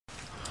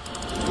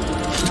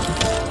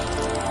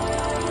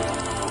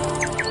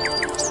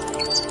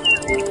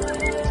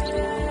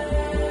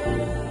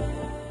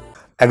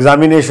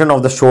Examination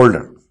of the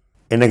shoulder.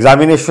 In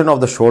examination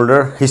of the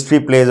shoulder, history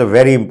plays a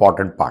very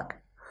important part.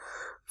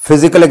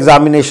 Physical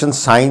examination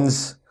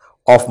signs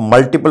of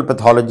multiple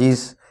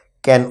pathologies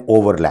can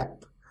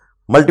overlap.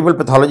 Multiple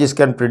pathologies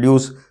can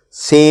produce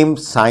same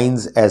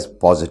signs as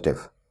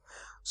positive.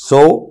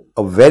 So,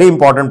 a very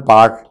important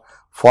part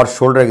for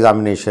shoulder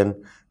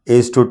examination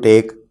is to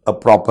take a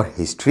proper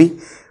history,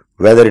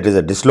 whether it is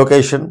a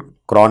dislocation,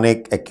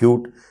 chronic,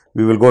 acute.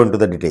 We will go into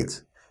the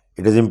details.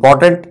 It is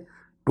important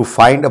to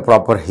find a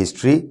proper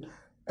history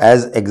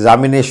as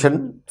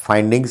examination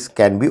findings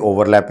can be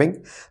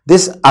overlapping.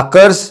 This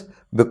occurs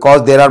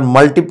because there are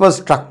multiple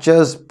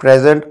structures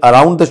present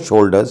around the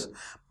shoulders,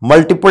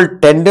 multiple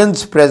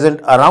tendons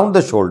present around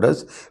the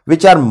shoulders,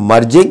 which are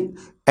merging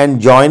and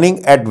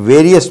joining at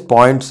various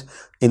points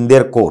in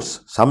their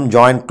course. Some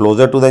join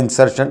closer to the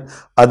insertion,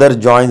 other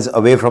joins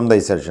away from the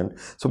insertion.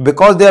 So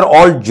because they are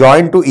all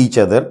joined to each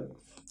other,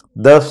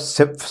 the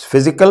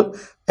physical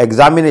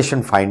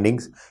examination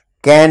findings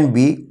can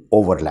be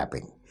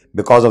overlapping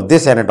because of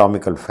this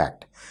anatomical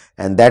fact,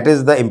 and that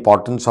is the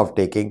importance of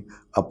taking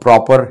a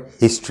proper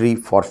history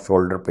for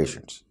shoulder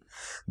patients.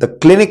 The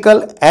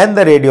clinical and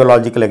the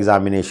radiological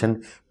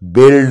examination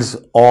builds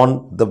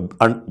on the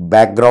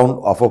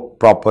background of a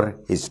proper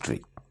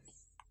history.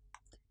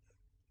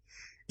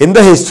 In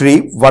the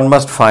history, one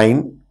must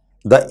find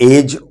the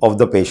age of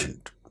the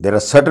patient. There are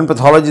certain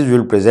pathologies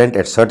will present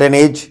at certain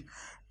age,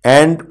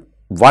 and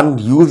one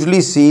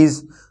usually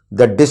sees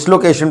the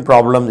dislocation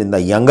problems in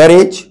the younger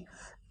age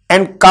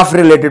and cuff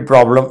related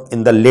problem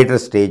in the later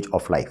stage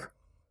of life.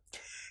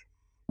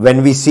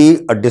 When we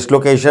see a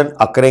dislocation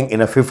occurring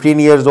in a 15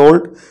 years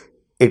old,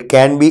 it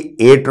can be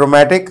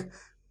atraumatic,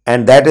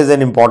 and that is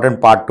an important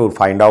part to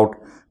find out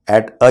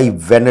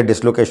when a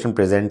dislocation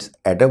presents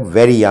at a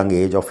very young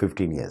age of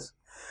 15 years.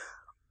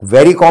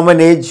 Very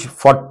common age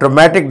for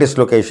traumatic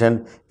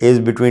dislocation is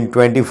between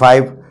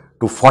 25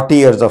 to 40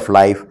 years of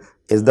life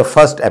is the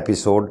first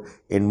episode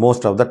in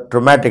most of the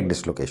traumatic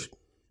dislocation.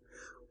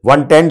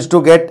 One tends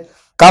to get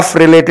cuff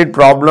related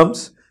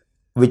problems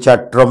which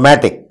are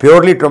traumatic.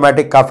 Purely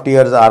traumatic cuff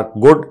tears are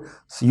good,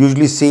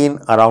 usually seen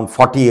around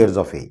 40 years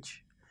of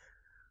age.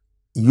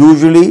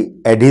 Usually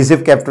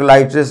adhesive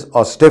capsulitis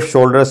or stiff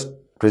shoulders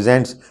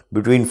presents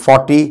between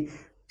 40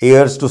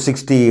 years to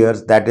 60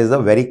 years. That is a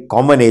very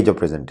common age of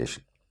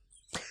presentation.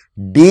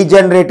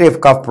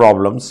 Degenerative cuff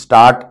problems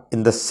start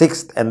in the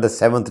 6th and the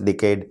 7th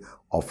decade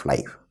of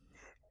life,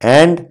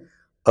 and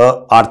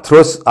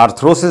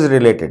arthrosis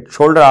related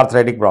shoulder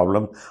arthritic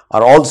problems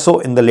are also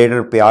in the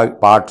later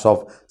parts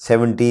of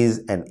 70s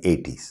and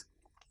 80s.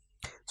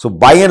 So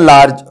by and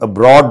large, a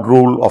broad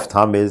rule of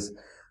thumb is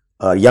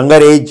younger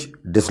age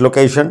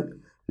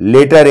dislocation,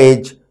 later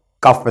age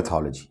cuff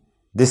pathology.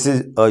 This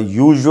is a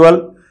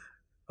usual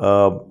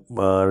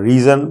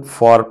reason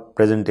for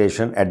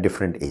presentation at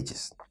different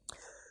ages.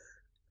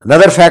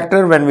 Another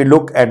factor when we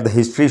look at the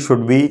history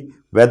should be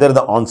whether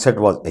the onset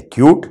was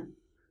acute,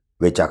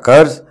 which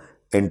occurs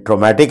in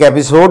traumatic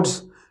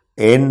episodes,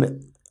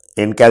 in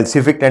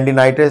calcific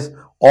tendinitis,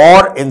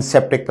 or in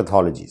septic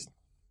pathologies.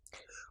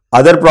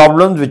 Other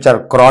problems which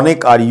are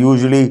chronic are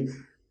usually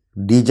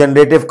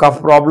degenerative cuff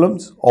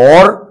problems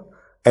or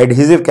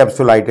adhesive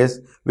capsulitis,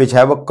 which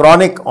have a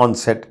chronic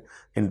onset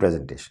in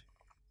presentation.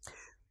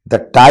 The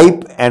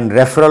type and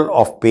referral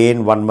of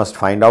pain one must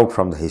find out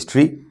from the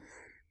history.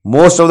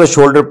 Most of the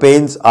shoulder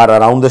pains are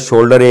around the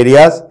shoulder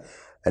areas,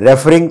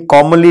 referring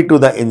commonly to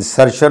the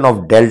insertion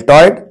of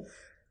deltoid.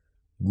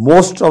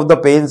 Most of the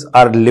pains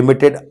are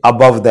limited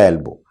above the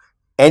elbow.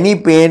 Any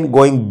pain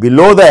going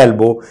below the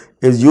elbow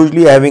is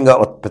usually having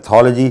a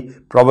pathology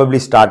probably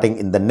starting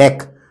in the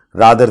neck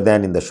rather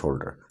than in the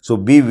shoulder. So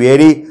be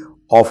wary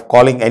of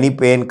calling any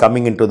pain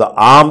coming into the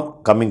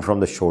arm coming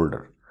from the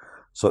shoulder.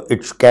 So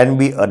it can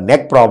be a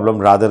neck problem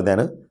rather than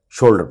a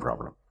shoulder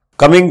problem.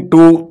 Coming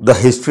to the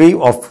history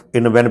of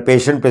when a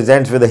patient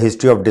presents with a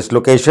history of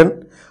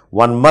dislocation,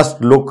 one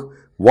must look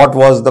what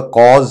was the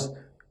cause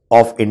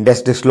of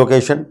index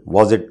dislocation.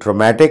 Was it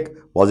traumatic?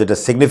 Was it a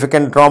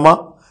significant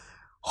trauma?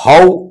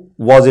 How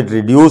was it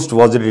reduced?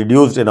 Was it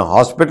reduced in a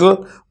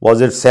hospital? Was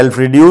it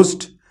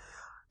self-reduced?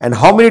 And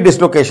how many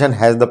dislocation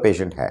has the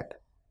patient had?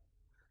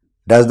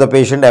 Does the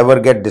patient ever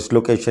get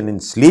dislocation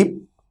in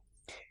sleep?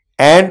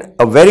 And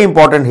a very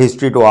important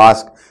history to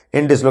ask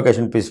in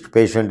dislocation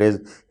patient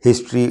is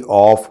history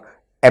of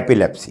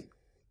epilepsy.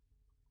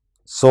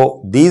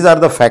 So these are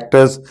the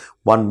factors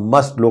one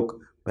must look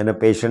when a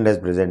patient has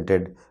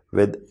presented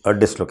with a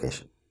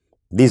dislocation.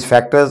 These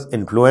factors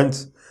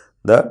influence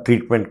the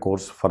treatment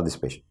course for this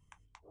patient.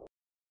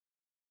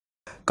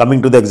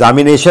 Coming to the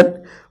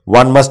examination,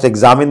 one must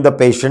examine the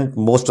patient.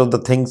 Most of the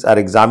things are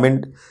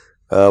examined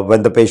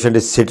when the patient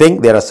is sitting.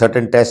 There are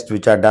certain tests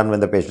which are done when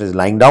the patient is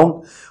lying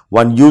down.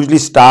 One usually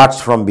starts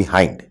from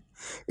behind.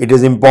 It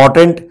is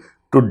important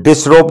to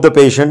disrobe the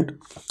patient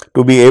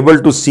to be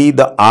able to see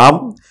the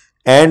arm,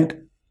 and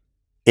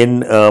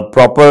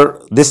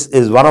this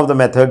is one of the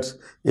methods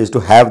is to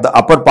have the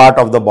upper part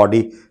of the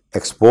body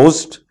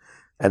exposed,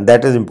 and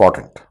that is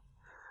important.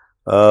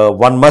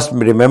 One must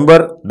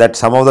remember that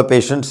some of the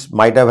patients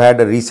might have had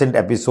recent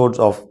episodes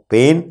of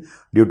pain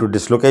due to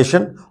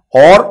dislocation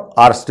or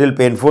are still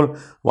painful.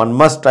 One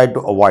must try to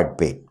avoid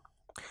pain.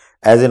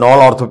 As in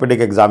all orthopedic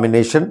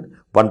examination,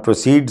 one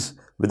proceeds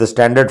with the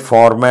standard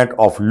format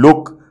of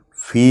look,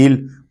 feel,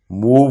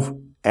 move,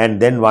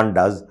 and then one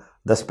does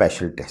the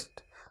special test.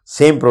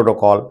 Same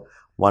protocol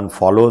one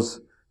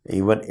follows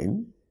even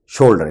in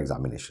shoulder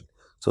examination.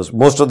 So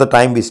most of the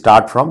time we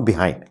start from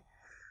behind.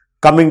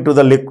 Coming to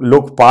the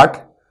look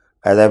part,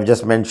 as I have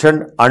just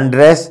mentioned,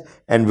 undress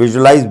and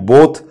visualize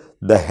both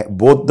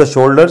the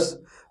shoulders,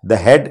 the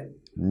head,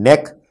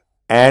 neck,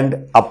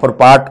 and upper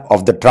part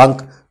of the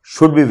trunk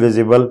should be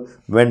visible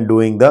when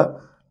doing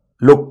the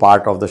look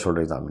part of the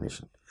shoulder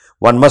examination.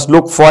 One must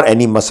look for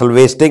any muscle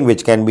wasting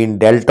which can be in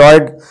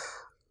deltoid,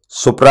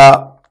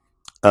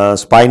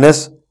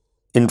 supraspinous,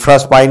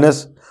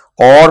 infraspinous,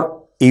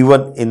 or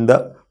even in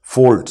the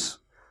folds.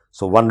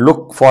 So one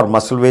look for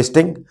muscle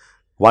wasting.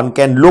 One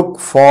can look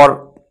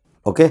for,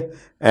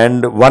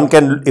 and one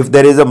can, if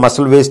there is a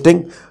muscle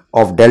wasting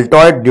of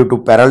deltoid due to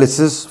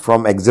paralysis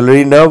from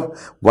axillary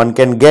nerve, one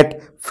can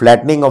get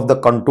flattening of the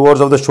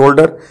contours of the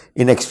shoulder.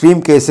 In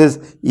extreme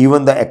cases,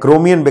 even the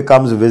acromion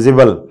becomes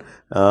visible,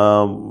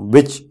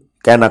 which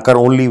can occur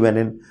only when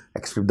in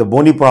extreme. The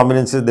bony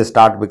prominences, they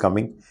start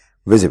becoming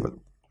visible.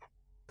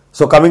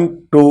 So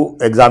coming to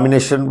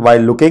examination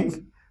while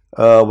looking,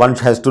 one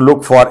has to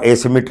look for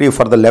asymmetry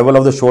for the level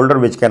of the shoulder,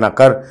 which can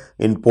occur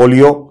in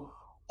polio,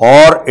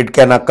 or it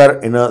can occur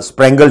in a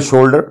sprangle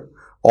shoulder,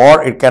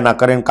 or it can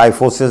occur in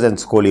kyphosis and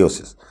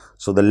scoliosis.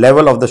 So the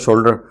level of the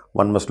shoulder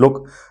one must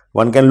look.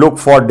 One can look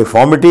for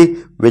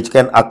deformity which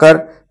can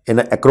occur in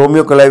an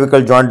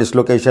acromioclavicle joint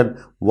dislocation.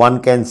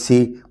 One can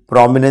see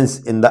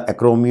prominence in the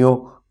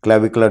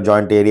acromioclavicular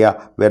joint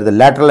area where the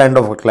lateral end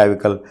of a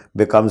clavicle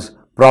becomes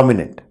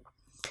prominent.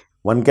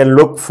 One can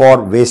look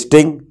for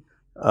wasting.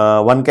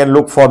 One can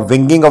look for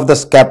winging of the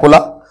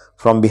scapula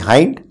from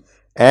behind,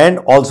 and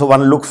also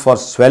one looks for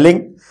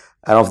swelling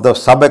of the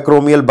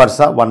subacromial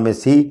bursa. One may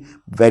see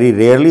very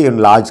rarely in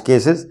large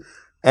cases,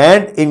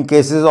 and in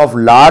cases of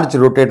large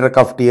rotator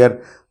cuff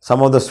tear,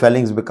 some of the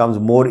swellings becomes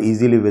more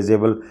easily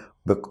visible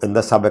in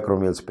the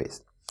subacromial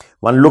space.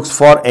 One looks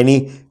for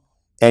any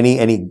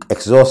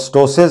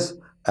exostosis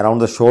around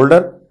the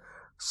shoulder.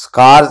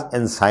 Scars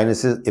and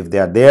sinuses, if they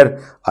are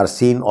there, are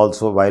seen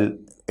also while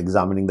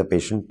examining the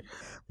patient.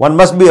 One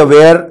must be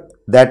aware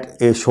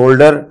that a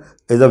shoulder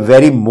is a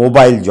very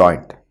mobile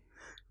joint,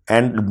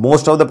 and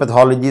most of the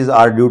pathologies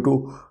are due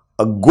to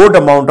a good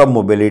amount of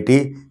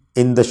mobility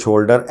in the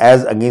shoulder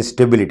as against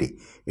stability.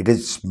 It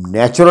is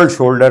natural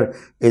shoulder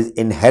is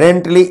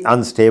inherently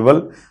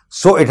unstable,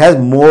 so it has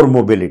more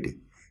mobility.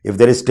 If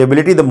there is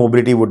stability, the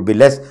mobility would be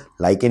less,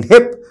 like in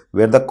hip,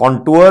 where the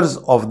contours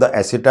of the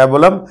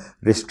acetabulum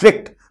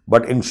restrict,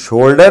 but in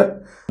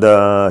shoulder,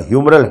 the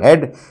humeral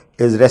head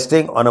is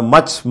resting on a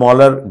much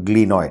smaller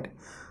glenoid.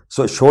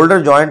 So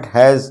shoulder joint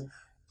has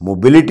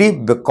mobility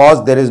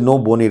because there is no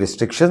bony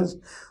restrictions.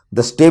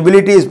 The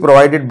stability is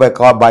provided by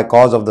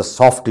cause of the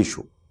soft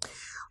tissue.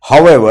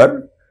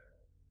 However,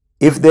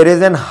 if there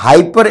is an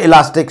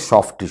hyperelastic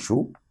soft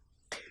tissue,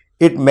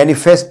 it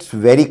manifests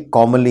very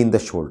commonly in the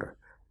shoulder.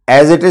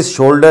 As it is,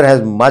 shoulder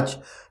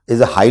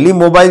is a highly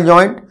mobile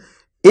joint.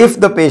 If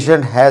the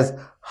patient has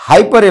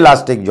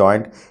hyperelastic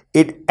joint,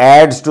 it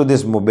adds to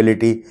this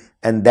mobility,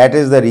 and that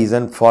is the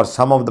reason for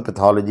some of the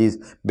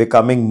pathologies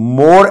becoming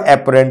more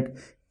apparent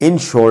in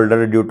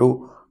shoulder due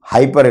to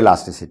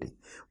hyperelasticity.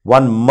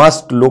 One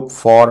must look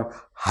for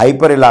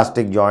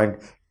hyperelastic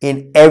joint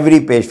in every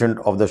patient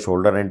of the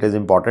shoulder, and it is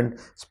important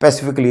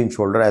specifically in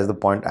shoulder as the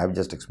point I have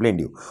just explained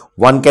to you.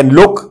 One can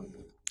look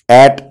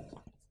at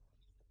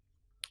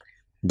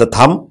the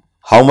thumb,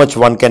 how much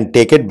one can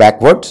take it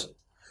backwards.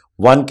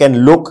 One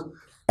can look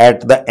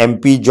at the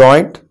MP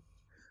joint.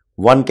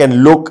 One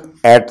can look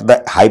at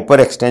the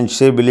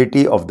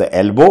hyperextensibility of the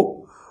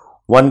elbow.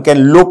 One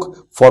can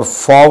look for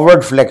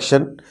forward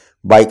flexion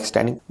by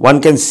extending.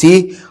 One can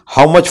see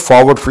how much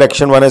forward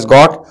flexion one has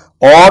got,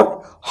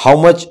 or how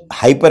much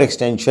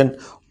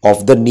hyperextension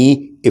of the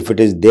knee, if it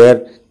is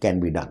there, can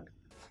be done.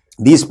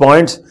 These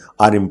points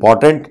are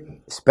important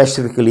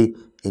specifically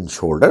in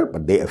shoulder,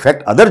 but they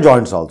affect other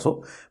joints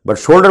also. But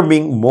shoulder,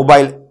 being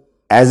mobile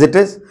as it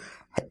is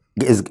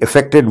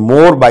affected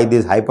more by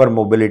these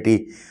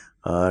hypermobility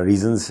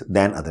reasons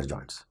than other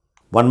joints.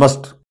 One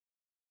must